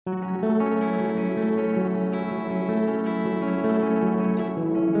Odd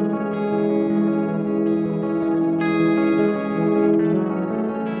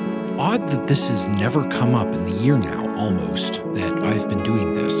that this has never come up in the year now, almost, that I've been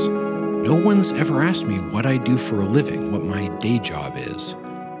doing this. No one's ever asked me what I do for a living, what my day job is.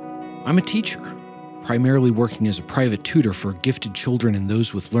 I'm a teacher, primarily working as a private tutor for gifted children and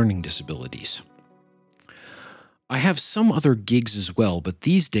those with learning disabilities. I have some other gigs as well, but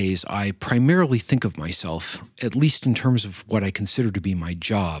these days I primarily think of myself, at least in terms of what I consider to be my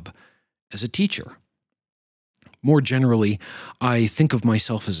job, as a teacher. More generally, I think of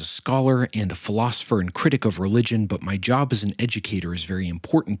myself as a scholar and a philosopher and critic of religion, but my job as an educator is very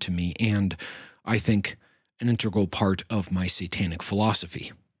important to me and, I think, an integral part of my satanic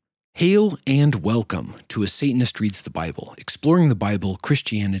philosophy. Hail and welcome to A Satanist Reads the Bible, exploring the Bible,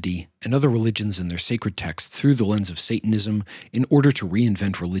 Christianity, and other religions and their sacred texts through the lens of Satanism in order to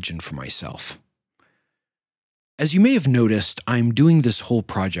reinvent religion for myself. As you may have noticed, I'm doing this whole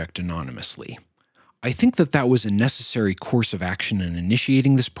project anonymously. I think that was a necessary course of action in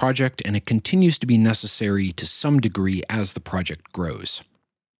initiating this project, and it continues to be necessary to some degree as the project grows.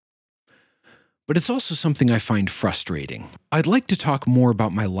 But it's also something I find frustrating. I'd like to talk more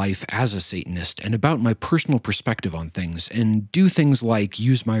about my life as a Satanist and about my personal perspective on things, and do things like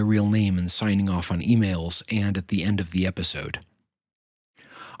use my real name in signing off on emails and at the end of the episode.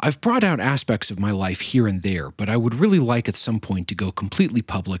 I've brought out aspects of my life here and there, but I would really like at some point to go completely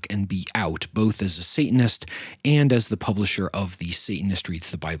public and be out, both as a Satanist and as the publisher of the Satanist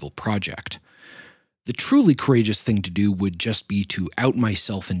Reads the Bible project. The truly courageous thing to do would just be to out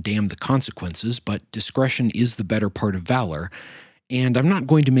myself and damn the consequences, but discretion is the better part of valor, and I'm not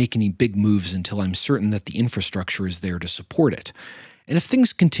going to make any big moves until I'm certain that the infrastructure is there to support it. And if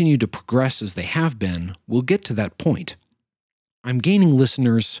things continue to progress as they have been, we'll get to that point. I'm gaining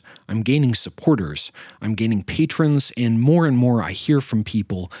listeners, I'm gaining supporters, I'm gaining patrons, and more I hear from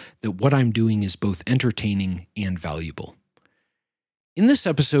people that what I'm doing is both entertaining and valuable. In this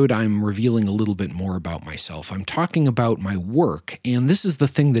episode, I'm revealing a little bit more about myself. I'm talking about my work, and this is the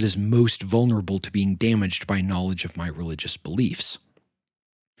thing that is most vulnerable to being damaged by knowledge of my religious beliefs.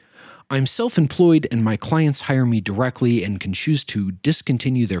 I'm self-employed, and my clients hire me directly and can choose to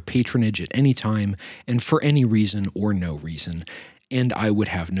discontinue their patronage at any time and for any reason or no reason, and I would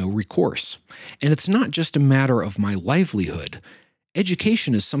have no recourse. And it's not just a matter of my livelihood.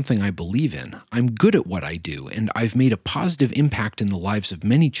 Education is something I believe in. I'm good at what I do, and I've made a positive impact in the lives of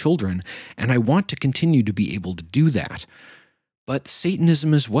many children, and I want to continue to be able to do that. But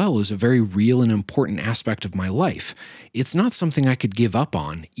Satanism as well is a very real and important aspect of my life. It's not something I could give up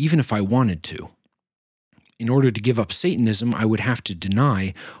on, even if I wanted to. In order to give up Satanism, I would have to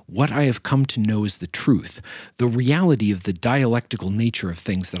deny what I have come to know as the truth, the reality of the dialectical nature of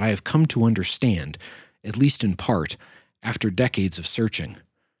things that I have come to understand, at least in part, after decades of searching.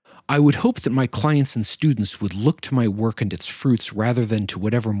 I would hope that my clients and students would look to my work and its fruits rather than to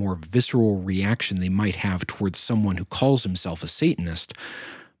whatever more visceral reaction they might have towards someone who calls himself a Satanist,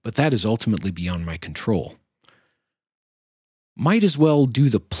 but that is ultimately beyond my control. Might as well do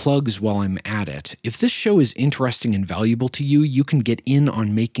the plugs while I'm at it. If this show is interesting and valuable to you, you can get in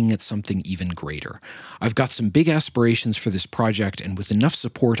on making it something even greater. I've got some big aspirations for this project, and with enough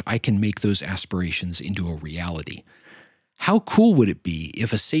support, I can make those aspirations into a reality. How cool would it be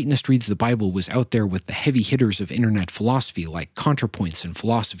if A Satanist Reads the Bible was out there with the heavy hitters of internet philosophy like ContraPoints and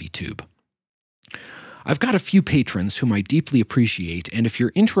PhilosophyTube? I've got a few patrons whom I deeply appreciate, and if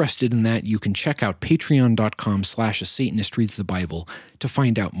you're interested in that, you can check out patreon.com/A Satanist Reads the Bible to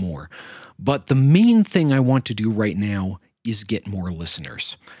find out more. But the main thing I want to do right now is get more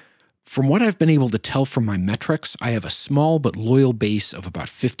listeners. From what I've been able to tell from my metrics, I have a small but loyal base of about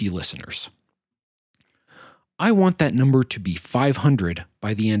 50 listeners. I want that number to be 500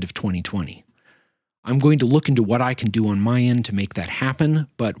 by the end of 2020. I'm going to look into what I can do on my end to make that happen,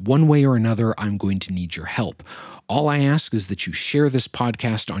 but one way or another, I'm going to need your help. All I ask is that you share this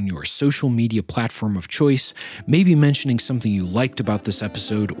podcast on your social media platform of choice, maybe mentioning something you liked about this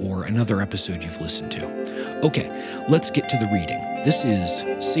episode or another episode you've listened to. Okay, let's get to the reading. This is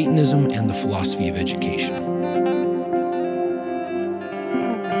Satanism and the Philosophy of Education.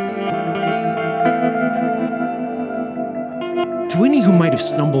 To any who might have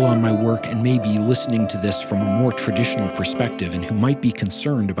stumbled on my work and may be listening to this from a more traditional perspective and who might be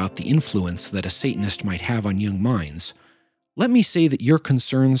concerned about the influence that a Satanist might have on young minds, let me say that your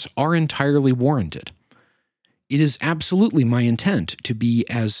concerns are entirely warranted. It is absolutely my intent to be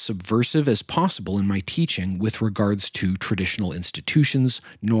as subversive as possible in my teaching with regards to traditional institutions,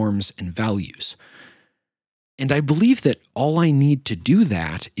 norms, and values. And I believe that all I need to do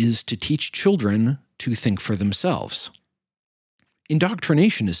that is to teach children to think for themselves.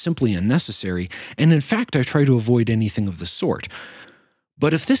 Indoctrination is simply unnecessary, and in fact, I try to avoid anything of the sort.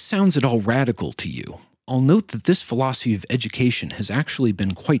 But if this sounds at all radical to you, I'll note that this philosophy of education has actually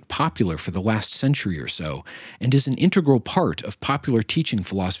been quite popular for the last century or so, and is an integral part of popular teaching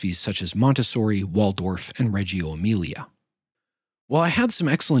philosophies such as Montessori, Waldorf, and Reggio Emilia. While I had some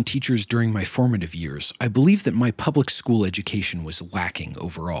excellent teachers during my formative years, I believe that my public school education was lacking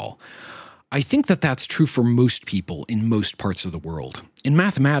overall. I think that that's true for most people in most parts of the world. In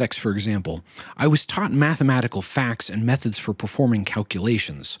mathematics, for example, I was taught mathematical facts and methods for performing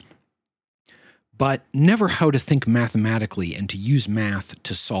calculations, but never how to think mathematically and to use math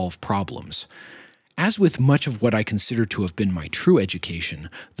to solve problems. As with much of what I consider to have been my true education,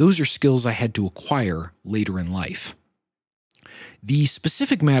 those are skills I had to acquire later in life. The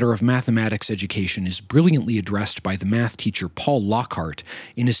specific matter of mathematics education is brilliantly addressed by the math teacher Paul Lockhart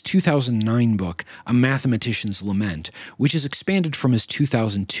in his 2009 book, A Mathematician's Lament, which is expanded from his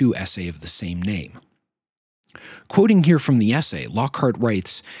 2002 essay of the same name. Quoting here from the essay, Lockhart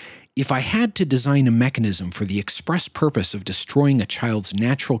writes, "If I had to design a mechanism for the express purpose of destroying a child's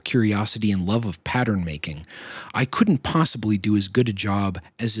natural curiosity and love of pattern making, I couldn't possibly do as good a job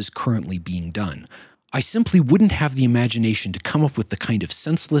as is currently being done. I simply wouldn't have the imagination to come up with the kind of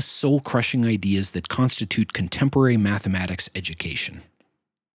senseless, soul-crushing ideas that constitute contemporary mathematics education."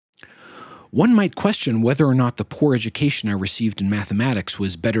 One might question whether or not the poor education I received in mathematics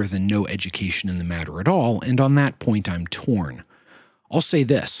was better than no education in the matter at all, and on that point I'm torn. I'll say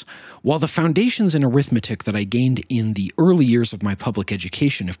this: while the foundations in arithmetic that I gained in the early years of my public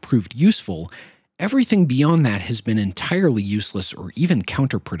education have proved useful, everything beyond that has been entirely useless or even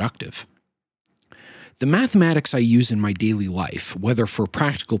counterproductive. The mathematics I use in my daily life, whether for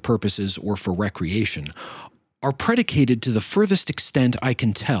practical purposes or for recreation, are predicated to the furthest extent I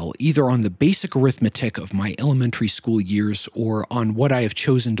can tell either on the basic arithmetic of my elementary school years or on what I have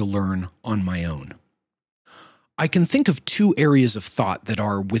chosen to learn on my own. I can think of two areas of thought that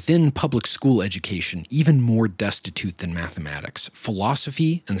are, within public school education, even more destitute than mathematics: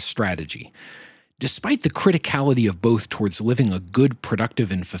 philosophy and strategy. Despite the criticality of both towards living a good,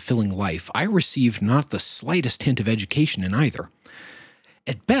 productive, and fulfilling life, I received not the slightest hint of education in either.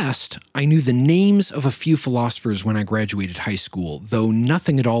 At best, I knew the names of a few philosophers when I graduated high school, though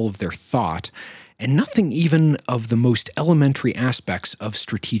nothing at all of their thought, and nothing even of the most elementary aspects of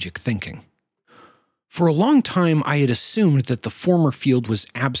strategic thinking. For a long time, I had assumed that the former field was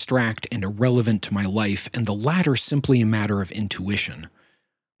abstract and irrelevant to my life, and the latter simply a matter of intuition.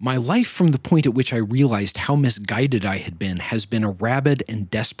 My life from the point at which I realized how misguided I had been has been a rabid and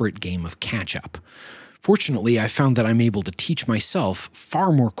desperate game of catch-up. Fortunately, I found that I'm able to teach myself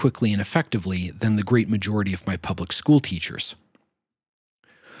far more quickly and effectively than the great majority of my public school teachers.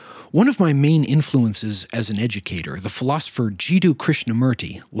 One of my main influences as an educator, the philosopher Jiddu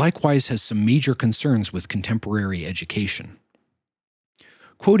Krishnamurti, likewise has some major concerns with contemporary education.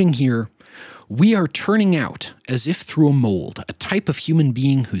 Quoting here, "We are turning out, as if through a mold, a type of human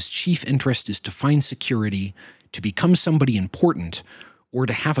being whose chief interest is to find security, to become somebody important, or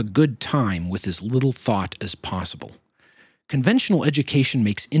to have a good time with as little thought as possible. Conventional education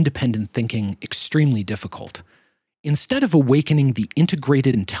makes independent thinking extremely difficult. Instead of awakening the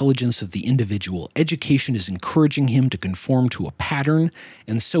integrated intelligence of the individual, education is encouraging him to conform to a pattern,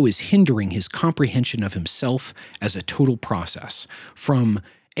 and so is hindering his comprehension of himself as a total process." From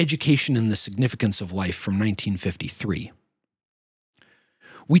Education and the Significance of Life from 1953.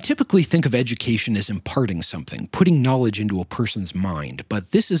 We typically think of education as imparting something, putting knowledge into a person's mind,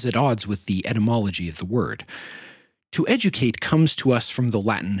 but this is at odds with the etymology of the word. To educate comes to us from the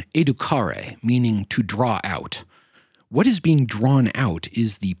Latin educare, meaning to draw out. What is being drawn out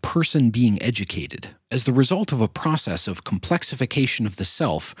is the person being educated, as the result of a process of complexification of the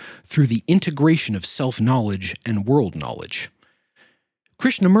self through the integration of self-knowledge and world knowledge.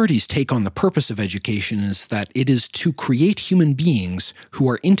 Krishnamurti's take on the purpose of education is that it is to create human beings who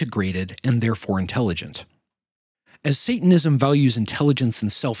are integrated and therefore intelligent. As Satanism values intelligence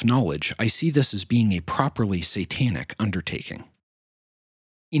and self-knowledge, I see this as being a properly satanic undertaking.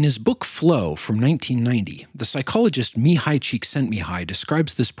 In his book Flow from 1990, the psychologist Mihai Csikszentmihalyi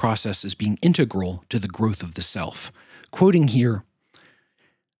describes this process as being integral to the growth of the self. Quoting here,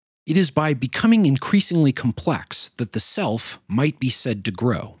 "It is by becoming increasingly complex that the self might be said to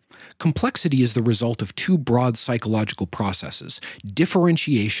grow. Complexity is the result of two broad psychological processes: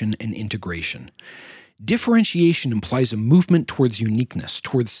 differentiation and integration. Differentiation implies a movement towards uniqueness,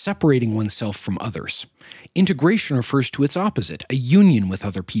 towards separating oneself from others. Integration refers to its opposite, a union with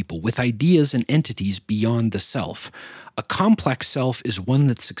other people, with ideas and entities beyond the self. A complex self is one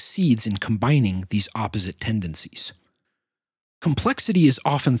that succeeds in combining these opposite tendencies. Complexity is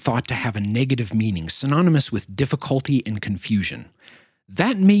often thought to have a negative meaning, synonymous with difficulty and confusion.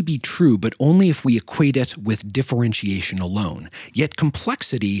 That may be true, but only if we equate it with differentiation alone. Yet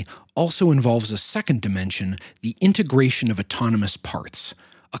complexity also involves a second dimension, the integration of autonomous parts.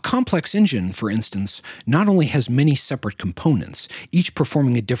 A complex engine, for instance, not only has many separate components, each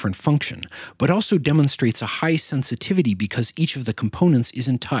performing a different function, but also demonstrates a high sensitivity because each of the components is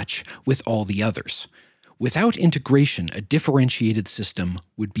in touch with all the others. Without integration, a differentiated system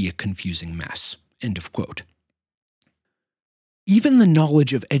would be a confusing mess." End of quote. Even the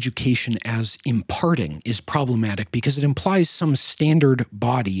knowledge of education as imparting is problematic because it implies some standard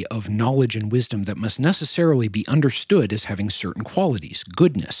body of knowledge and wisdom that must necessarily be understood as having certain qualities: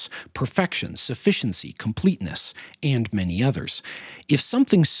 goodness, perfection, sufficiency, completeness, and many others. If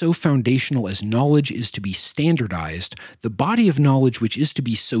something so foundational as knowledge is to be standardized, the body of knowledge which is to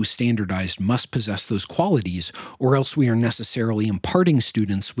be so standardized must possess those qualities, or else we are necessarily imparting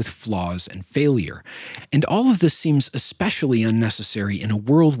students with flaws and failure. And all of this seems especially unnecessary in a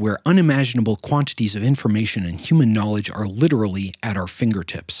world where unimaginable quantities of information and human knowledge are literally at our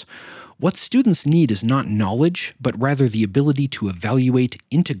fingertips. What students need is not knowledge, but rather the ability to evaluate,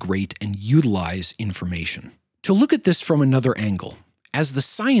 integrate, and utilize information. To look at this from another angle, as the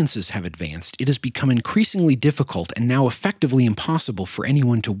sciences have advanced, it has become increasingly difficult and now effectively impossible for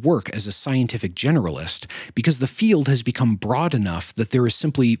anyone to work as a scientific generalist because the field has become broad enough that there is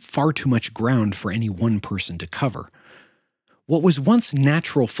simply far too much ground for any one person to cover. What was once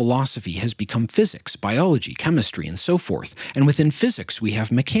natural philosophy has become physics, biology, chemistry, and so forth, and within physics we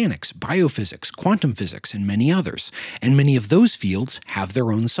have mechanics, biophysics, quantum physics, and many others, and many of those fields have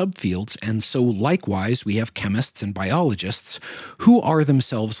their own subfields, and so likewise we have chemists and biologists who are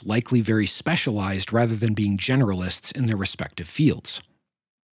themselves likely very specialized rather than being generalists in their respective fields.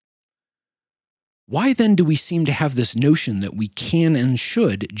 Why then do we seem to have this notion that we can and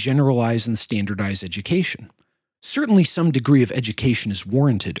should generalize and standardize education? Certainly some degree of education is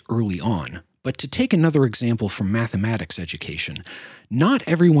warranted early on, but to take another example from mathematics education, not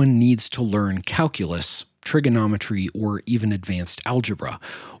everyone needs to learn calculus, trigonometry, or even advanced algebra.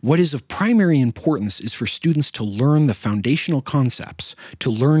 What is of primary importance is for students to learn the foundational concepts,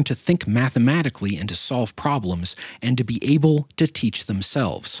 to learn to think mathematically and to solve problems, and to be able to teach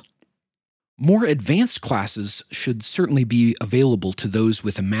themselves. More advanced classes should certainly be available to those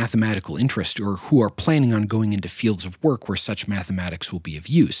with a mathematical interest or who are planning on going into fields of work where such mathematics will be of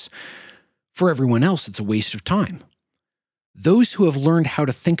use. For everyone else, it's a waste of time. Those who have learned how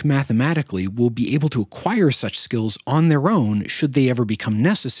to think mathematically will be able to acquire such skills on their own should they ever become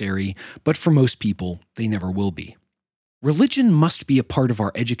necessary, but for most people, they never will be. Religion must be a part of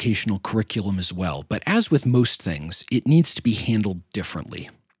our educational curriculum as well, but as with most things, it needs to be handled differently.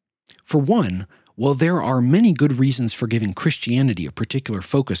 For one, while there are many good reasons for giving Christianity a particular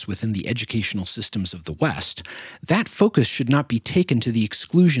focus within the educational systems of the West, that focus should not be taken to the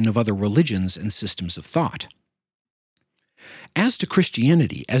exclusion of other religions and systems of thought. As to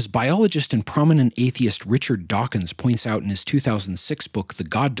Christianity, as biologist and prominent atheist Richard Dawkins points out in his 2006 book, The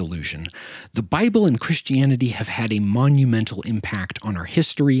God Delusion, the Bible and Christianity have had a monumental impact on our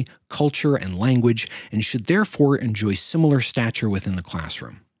history, culture, and language, and should therefore enjoy similar stature within the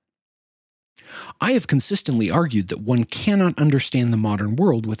classroom. I have consistently argued that one cannot understand the modern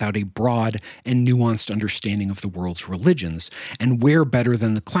world without a broad and nuanced understanding of the world's religions, and where better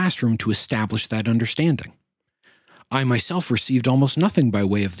than the classroom to establish that understanding? I myself received almost nothing by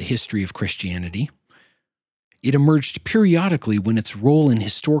way of the history of Christianity. It emerged periodically when its role in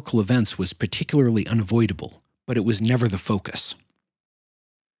historical events was particularly unavoidable, but it was never the focus.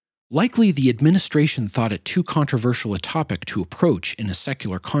 Likely, the administration thought it too controversial a topic to approach in a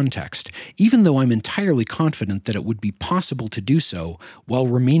secular context, even though I'm entirely confident that it would be possible to do so while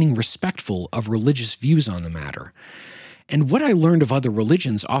remaining respectful of religious views on the matter. And what I learned of other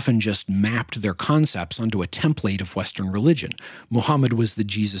religions often just mapped their concepts onto a template of Western religion. Muhammad was the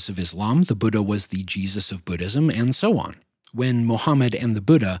Jesus of Islam, the Buddha was the Jesus of Buddhism, and so on, when Muhammad and the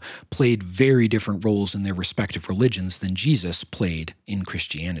Buddha played very different roles in their respective religions than Jesus played in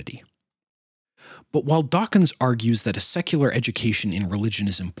Christianity. But while Dawkins argues that a secular education in religion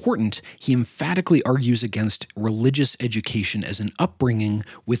is important, he emphatically argues against religious education as an upbringing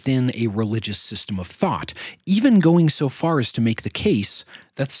within a religious system of thought, even going so far as to make the case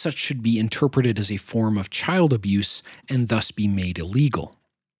that such should be interpreted as a form of child abuse and thus be made illegal.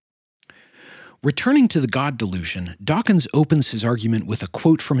 Returning to the God delusion, Dawkins opens his argument with a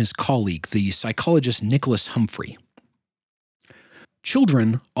quote from his colleague, the psychologist Nicholas Humphrey.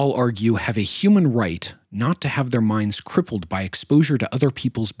 Children, I'll argue, have a human right not to have their minds crippled by exposure to other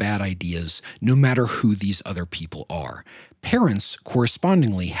people's bad ideas, no matter who these other people are. Parents,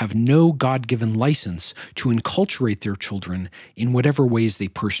 correspondingly, have no God-given license to enculturate their children in whatever ways they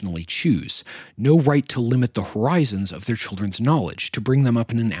personally choose, no right to limit the horizons of their children's knowledge, to bring them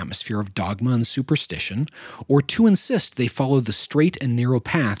up in an atmosphere of dogma and superstition, or to insist they follow the straight and narrow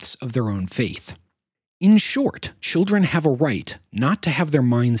paths of their own faith. In short, children have a right not to have their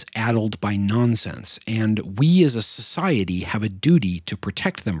minds addled by nonsense, and we as a society have a duty to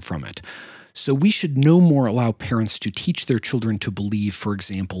protect them from it. So we should no more allow parents to teach their children to believe, for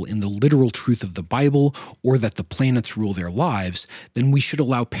example, in the literal truth of the Bible or that the planets rule their lives, than we should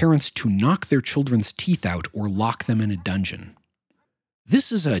allow parents to knock their children's teeth out or lock them in a dungeon.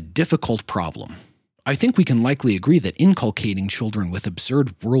 This is a difficult problem. I think we can likely agree that inculcating children with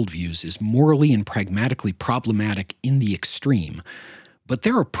absurd worldviews is morally and pragmatically problematic in the extreme, but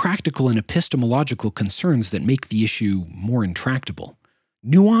there are practical and epistemological concerns that make the issue more intractable.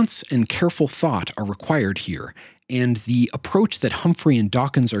 Nuance and careful thought are required here, and the approach that Humphrey and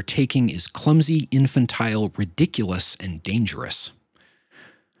Dawkins are taking is clumsy, infantile, ridiculous, and dangerous.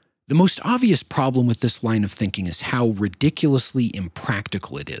 The most obvious problem with this line of thinking is how ridiculously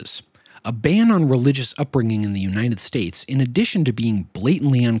impractical it is. A ban on religious upbringing in the United States, in addition to being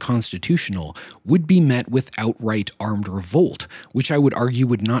blatantly unconstitutional, would be met with outright armed revolt, which I would argue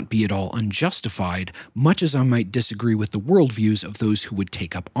would not be at all unjustified, much as I might disagree with the worldviews of those who would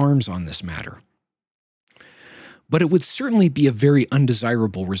take up arms on this matter. But it would certainly be a very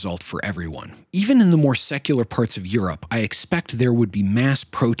undesirable result for everyone. Even in the more secular parts of Europe, I expect there would be mass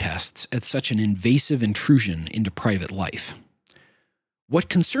protests at such an invasive intrusion into private life. What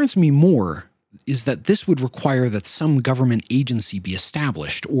concerns me more is that this would require that some government agency be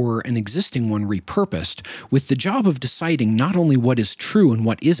established, or an existing one repurposed, with the job of deciding not only what is true and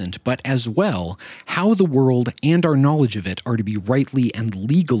what isn't, but as well how the world and our knowledge of it are to be rightly and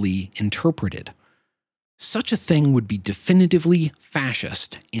legally interpreted. Such a thing would be definitively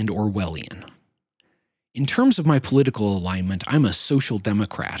fascist and Orwellian. In terms of my political alignment, I'm a social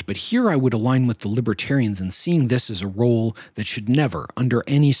democrat, but here I would align with the libertarians in seeing this as a role that should never, under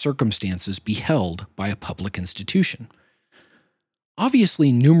any circumstances, be held by a public institution.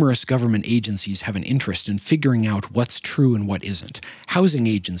 Obviously, numerous government agencies have an interest in figuring out what's true and what isn't. Housing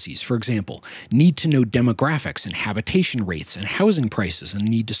agencies, for example, need to know demographics and habitation rates and housing prices and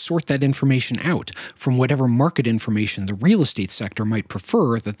need to sort that information out from whatever market information the real estate sector might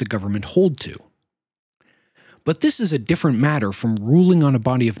prefer that the government hold to. But this is a different matter from ruling on a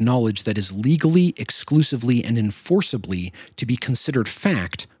body of knowledge that is legally, exclusively, and enforceably to be considered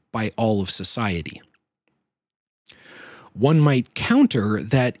fact by all of society. One might counter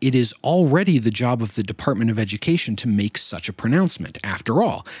that it is already the job of the Department of Education to make such a pronouncement. After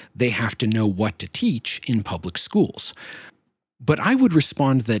all, they have to know what to teach in public schools. But I would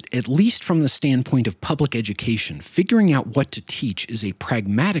respond that, at least from the standpoint of public education, figuring out what to teach is a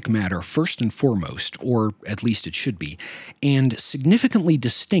pragmatic matter first and foremost, or at least it should be, and significantly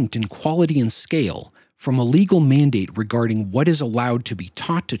distinct in quality and scale from a legal mandate regarding what is allowed to be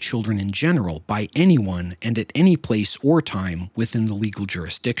taught to children in general by anyone and at any place or time within the legal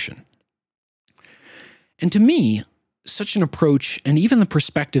jurisdiction. And to me, such an approach, and even the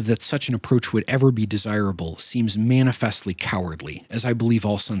perspective that such an approach would ever be desirable, seems manifestly cowardly, as I believe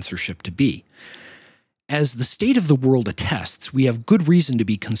all censorship to be. As the state of the world attests, we have good reason to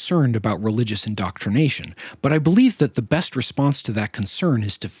be concerned about religious indoctrination, but I believe that the best response to that concern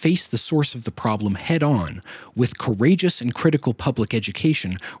is to face the source of the problem head-on with courageous and critical public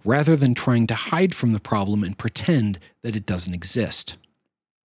education rather than trying to hide from the problem and pretend that it doesn't exist.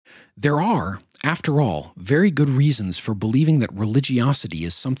 There are, after all, very good reasons for believing that religiosity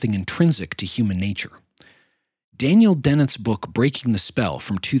is something intrinsic to human nature. Daniel Dennett's book Breaking the Spell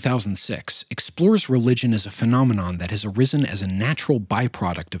from 2006 explores religion as a phenomenon that has arisen as a natural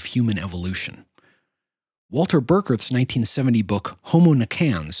byproduct of human evolution. Walter Burkert's 1970 book Homo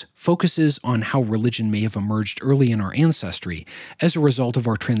Nacans focuses on how religion may have emerged early in our ancestry as a result of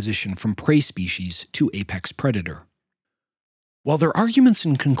our transition from prey species to apex predator. While their arguments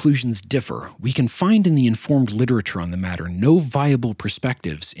and conclusions differ, we can find in the informed literature on the matter no viable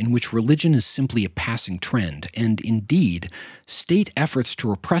perspectives in which religion is simply a passing trend, and indeed, state efforts to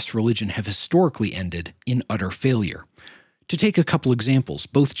repress religion have historically ended in utter failure. To take a couple examples,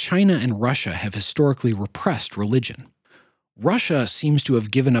 both China and Russia have historically repressed religion. Russia seems to have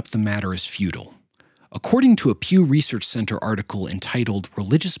given up the matter as futile. According to a Pew Research Center article entitled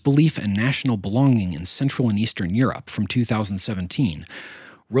Religious Belief and National Belonging in Central and Eastern Europe from 2017,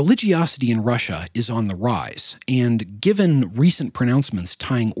 religiosity in Russia is on the rise, and given recent pronouncements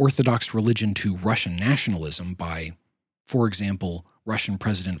tying Orthodox religion to Russian nationalism by, for example, Russian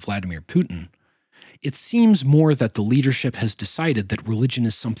President Vladimir Putin, it seems more that the leadership has decided that religion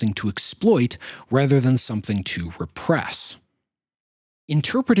is something to exploit rather than something to repress.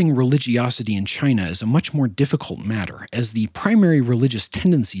 Interpreting religiosity in China is a much more difficult matter, as the primary religious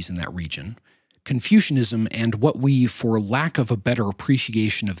tendencies in that region, Confucianism and what we, for lack of a better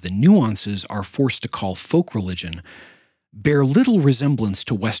appreciation of the nuances, are forced to call folk religion, bear little resemblance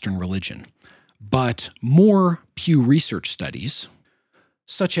to Western religion. But more Pew Research studies,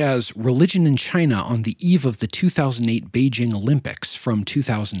 such as Religion in China on the Eve of the 2008 Beijing Olympics from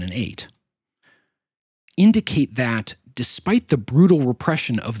 2008, indicate that, despite the brutal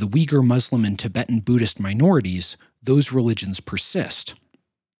repression of the Uyghur Muslim and Tibetan Buddhist minorities, those religions persist.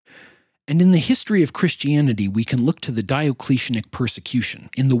 And in the history of Christianity, we can look to the Diocletianic persecution,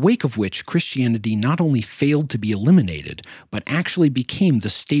 in the wake of which Christianity not only failed to be eliminated, but actually became the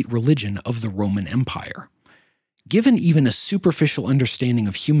state religion of the Roman Empire. Given even a superficial understanding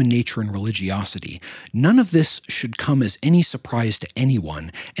of human nature and religiosity, none of this should come as any surprise to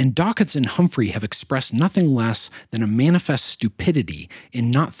anyone, and Dawkins and Humphrey have expressed nothing less than a manifest stupidity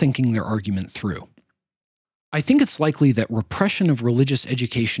in not thinking their argument through. I think it's likely that repression of religious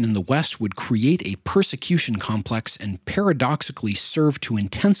education in the West would create a persecution complex and paradoxically serve to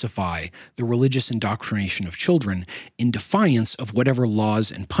intensify the religious indoctrination of children in defiance of whatever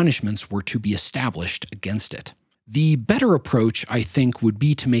laws and punishments were to be established against it. The better approach, I think, would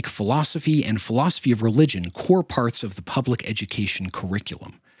be to make philosophy and philosophy of religion core parts of the public education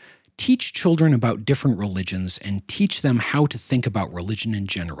curriculum. Teach children about different religions and teach them how to think about religion in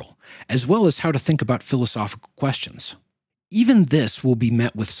general, as well as how to think about philosophical questions. Even this will be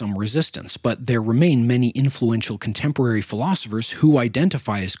met with some resistance, but there remain many influential contemporary philosophers who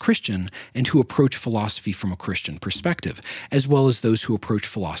identify as Christian and who approach philosophy from a Christian perspective, as well as those who approach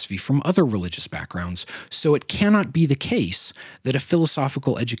philosophy from other religious backgrounds, so it cannot be the case that a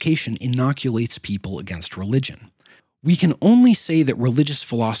philosophical education inoculates people against religion. We can only say that religious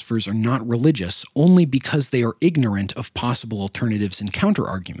philosophers are not religious only because they are ignorant of possible alternatives and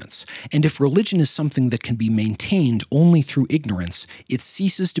counterarguments, and if religion is something that can be maintained only through ignorance, it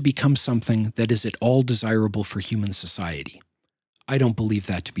ceases to become something that is at all desirable for human society. I don't believe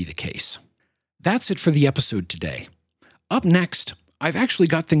that to be the case. That's it for the episode today. Up next, I've actually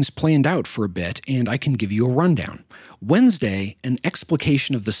got things planned out for a bit, and I can give you a rundown. Wednesday, an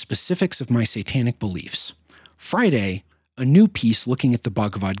explication of the specifics of my satanic beliefs. Friday, a new piece looking at the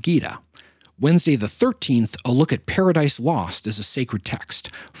Bhagavad Gita. Wednesday the 13th, a look at Paradise Lost as a sacred text.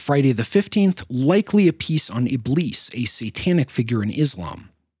 Friday the 15th, likely a piece on Iblis, a satanic figure in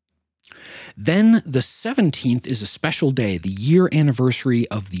Islam. Then the 17th is a special day, the year anniversary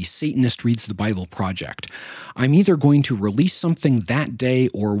of the Satanist Reads the Bible project. I'm either going to release something that day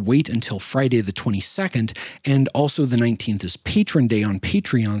or wait until Friday the 22nd, and also the 19th is Patron Day on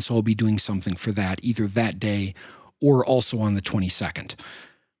Patreon, so I'll be doing something for that either that day or also on the 22nd.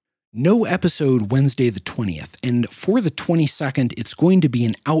 No episode Wednesday the 20th, and for the 22nd, it's going to be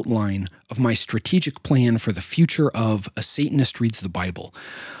an outline of my strategic plan for the future of A Satanist Reads the Bible,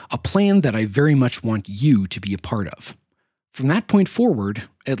 a plan that I very much want you to be a part of. From that point forward,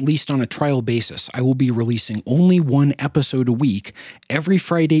 at least on a trial basis, I will be releasing only one episode a week every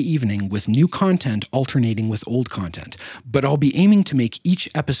Friday evening with new content alternating with old content, but I'll be aiming to make each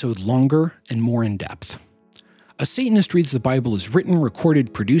episode longer and more in-depth. A Satanist Reads the Bible is written,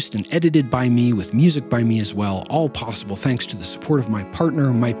 recorded, produced, and edited by me, with music by me as well, all possible thanks to the support of my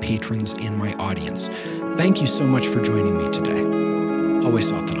partner, my patrons, and my audience. Thank you so much for joining me today.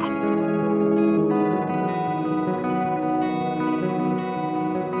 Always Satana.